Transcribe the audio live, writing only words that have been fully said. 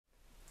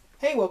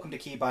Hey, welcome to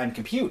Keybind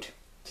Compute.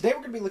 Today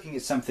we're going to be looking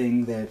at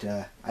something that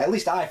at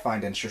least I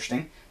find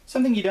interesting,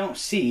 something you don't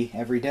see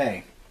every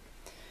day.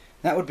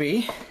 That would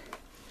be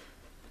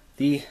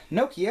the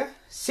Nokia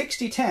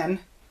 6010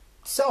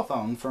 cell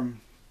phone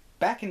from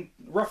back in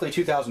roughly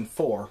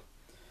 2004.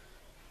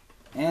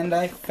 And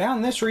I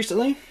found this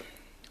recently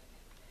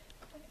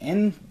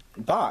in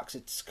box.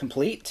 It's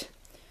complete.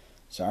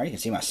 Sorry, you can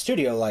see my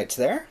studio lights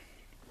there.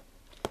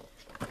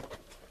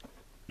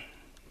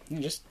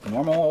 Just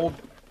normal old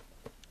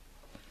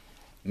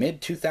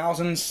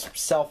mid-2000s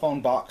cell phone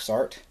box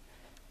art.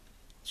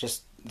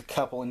 Just the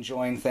couple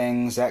enjoying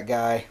things, that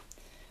guy,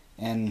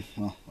 and,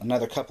 well,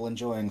 another couple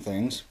enjoying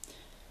things.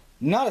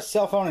 Not a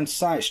cell phone in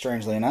sight,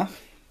 strangely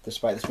enough,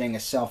 despite this being a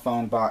cell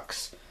phone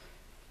box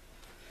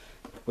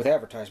with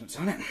advertisements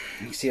on it.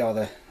 You can see all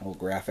the old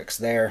graphics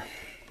there.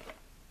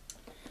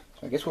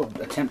 So I guess we'll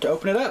attempt to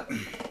open it up.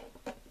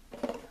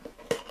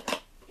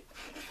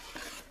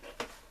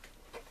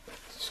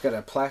 It's got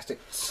a plastic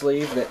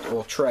sleeve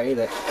or tray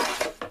that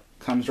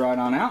comes right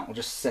on out. We'll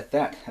just set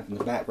that up in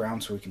the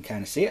background so we can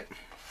kind of see it.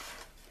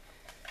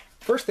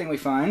 First thing we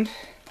find,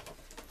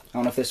 I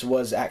don't know if this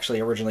was actually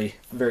originally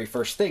the very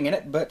first thing in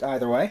it, but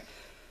either way,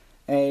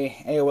 a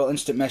AOL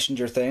Instant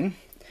Messenger thing.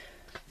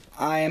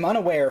 I am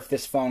unaware if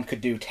this phone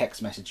could do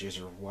text messages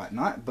or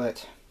whatnot,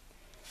 but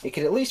it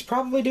could at least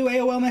probably do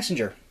AOL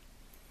Messenger.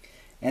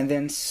 And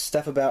then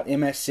stuff about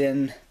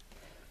MSN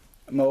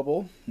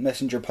mobile,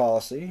 messenger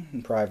policy,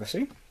 and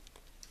privacy.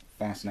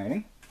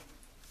 Fascinating.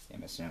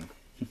 MSN.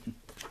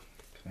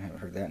 I haven't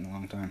heard that in a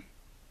long time.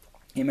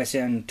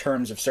 MSN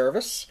terms of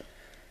service.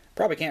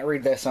 Probably can't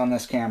read this on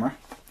this camera.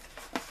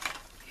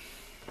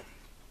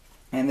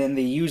 And then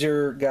the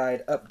user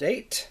guide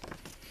update.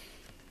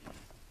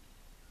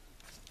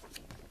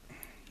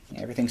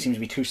 Yeah, everything seems to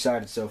be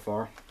two-sided so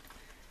far.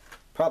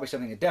 Probably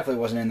something that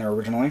definitely wasn't in there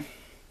originally.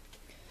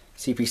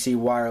 CPC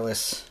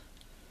wireless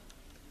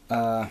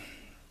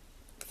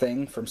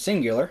thing from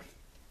Singular.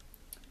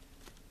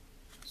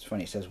 It's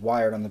funny, it says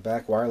wired on the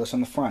back, wireless on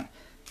the front.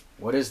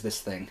 What is this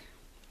thing?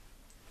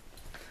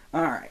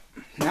 Alright,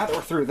 now that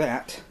we're through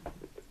that...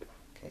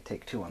 Okay,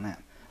 take two on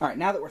that. Alright,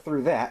 now that we're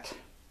through that,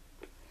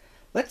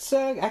 let's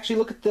actually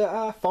look at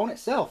the phone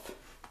itself.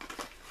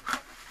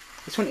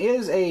 This one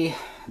is a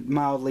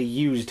mildly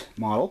used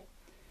model.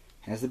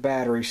 Has the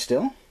battery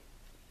still.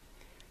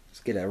 Let's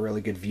get a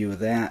really good view of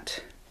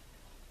that.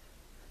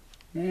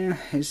 Yeah,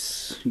 you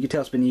can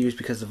tell it's been used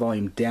because the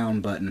volume down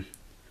button.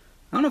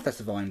 I don't know if that's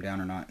the volume down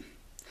or not.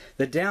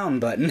 The down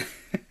button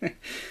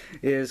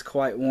is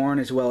quite worn,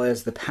 as well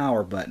as the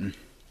power button.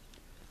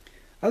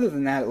 Other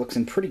than that, it looks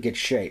in pretty good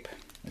shape.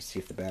 Let's see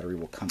if the battery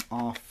will come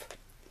off.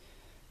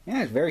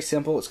 Yeah, it's very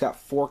simple. It's got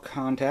 4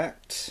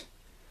 contacts.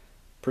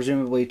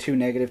 Presumably 2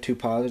 negative, 2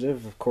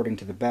 positive, according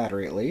to the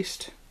battery at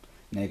least.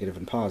 Negative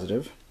and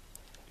positive.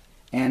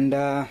 And,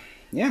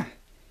 yeah.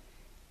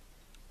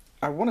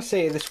 I want to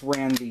say this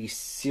ran the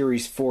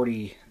Series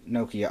 40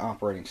 Nokia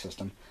operating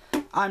system.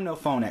 I'm no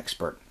phone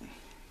expert.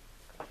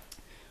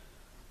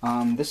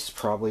 This is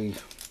probably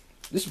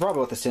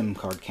what the SIM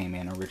card came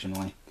in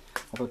originally.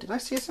 Although, did I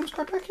see a SIM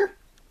card back here?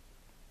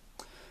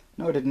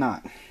 No, I did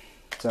not.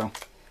 So,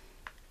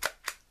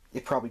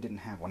 it probably didn't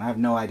have one. I have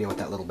no idea what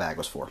that little bag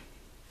was for.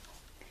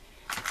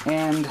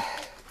 And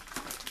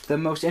the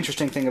most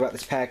interesting thing about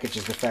this package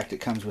is the fact it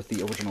comes with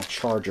the original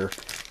charger.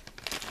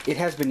 It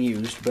has been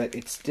used, but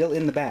it's still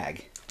in the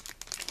bag.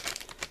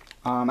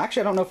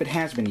 Actually, I don't know if it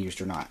has been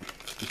used or not,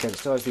 because it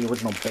still has the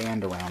original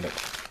band around it.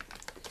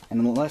 And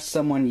unless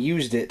someone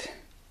used it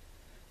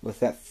with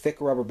that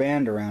thick rubber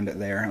band around it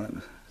there,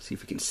 let's see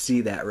if we can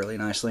see that really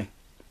nicely.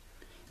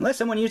 Unless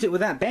someone used it with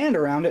that band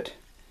around it,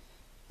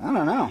 I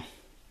don't know.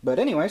 But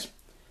anyways,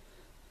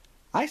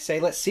 I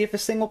say let's see if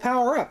this thing will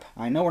power up.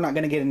 I know we're not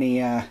going to get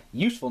any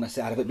usefulness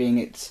out of it, being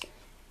it's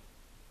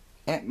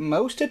at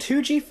most a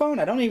 2G phone.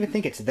 I don't even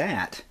think it's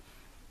that.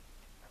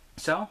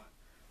 So,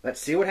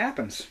 let's see what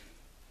happens.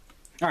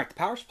 Alright, the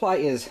power supply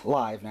is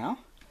live now.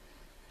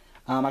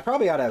 I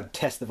probably ought to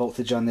test the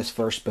voltage on this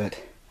first, but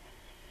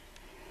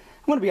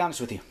I'm going to be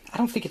honest with you. I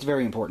don't think it's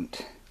very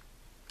important.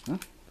 Well,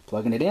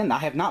 plugging it in. I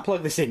have not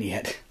plugged this in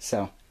yet,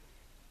 so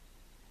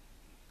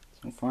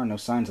far no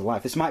signs of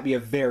life. This might be a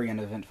very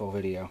uneventful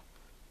video.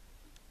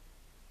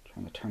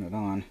 Trying to turn it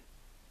on.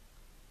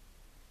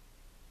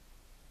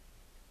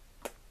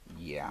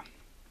 Yeah.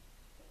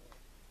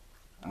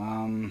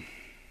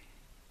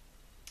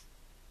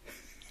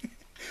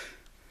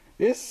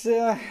 This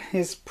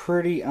is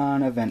pretty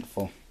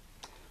uneventful.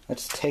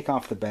 Let's take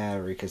off the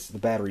battery, because the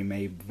battery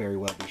may very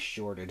well be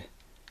shorted.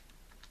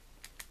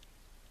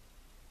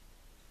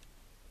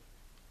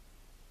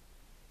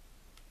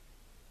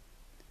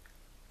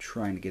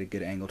 Trying to get a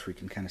good angle so we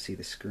can kind of see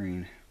the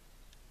screen.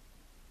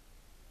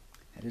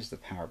 That is the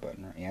power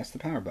button, right? Yeah, it's the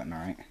power button,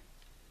 alright.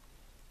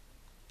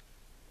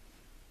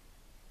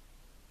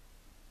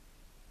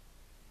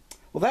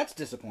 Well, that's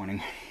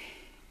disappointing.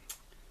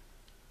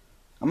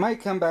 I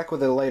might come back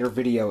with a later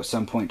video at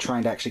some point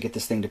trying to actually get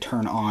this thing to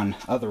turn on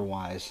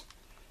otherwise.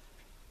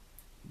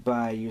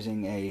 by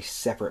using a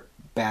separate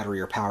battery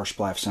or power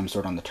supply of some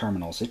sort on the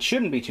terminals. It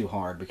shouldn't be too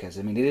hard because,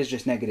 I mean, it is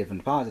just negative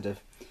and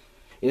positive.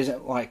 It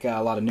isn't like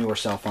a lot of newer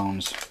cell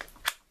phones.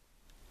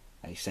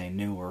 I say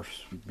newer,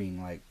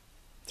 being like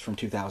from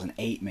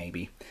 2008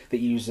 maybe, that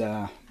use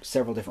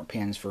several different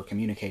pins for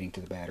communicating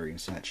to the battery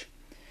and such.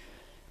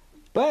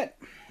 But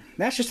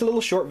that's just a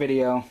little short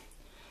video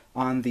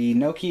on the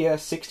Nokia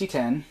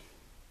 6010,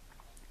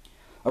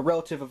 a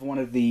relative of one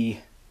of the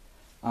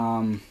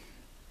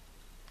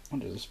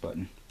what is this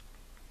button?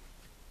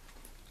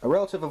 A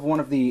relative of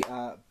one of the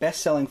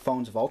best-selling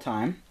phones of all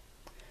time.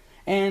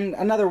 And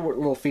another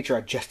little feature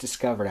I just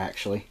discovered,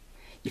 actually.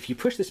 If you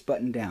push this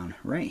button down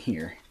right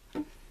here,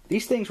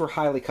 these things were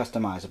highly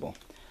customizable. I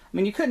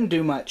mean, you couldn't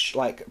do much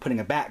like putting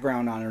a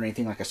background on it or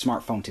anything like a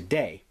smartphone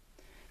today,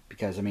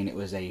 because, I mean, it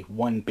was a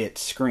 1-bit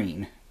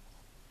screen.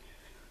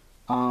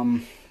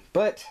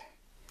 But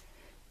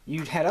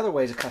you had other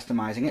ways of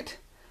customizing it,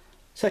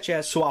 such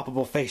as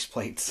swappable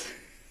faceplates.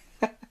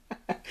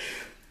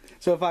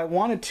 So if I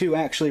wanted to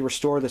actually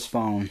restore this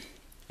phone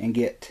and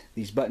get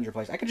these buttons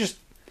replaced, I could just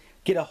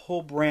get a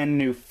whole brand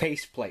new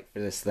faceplate for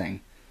this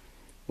thing.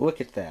 Look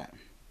at that.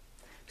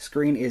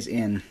 Screen is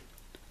in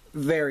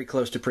very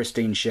close to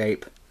pristine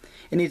shape.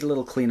 It needs a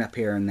little cleanup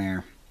here and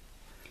there,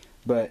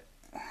 but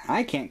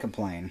I can't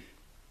complain.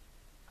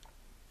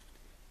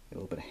 Get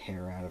a little bit of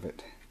hair out of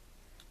it.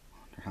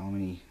 Wonder how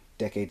many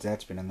decades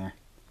that's been in there.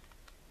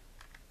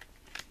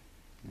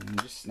 And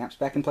it just snaps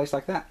back in place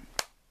like that.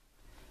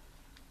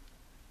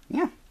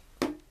 Yeah.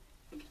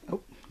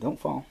 Oh, don't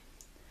fall.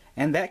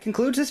 And that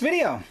concludes this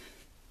video.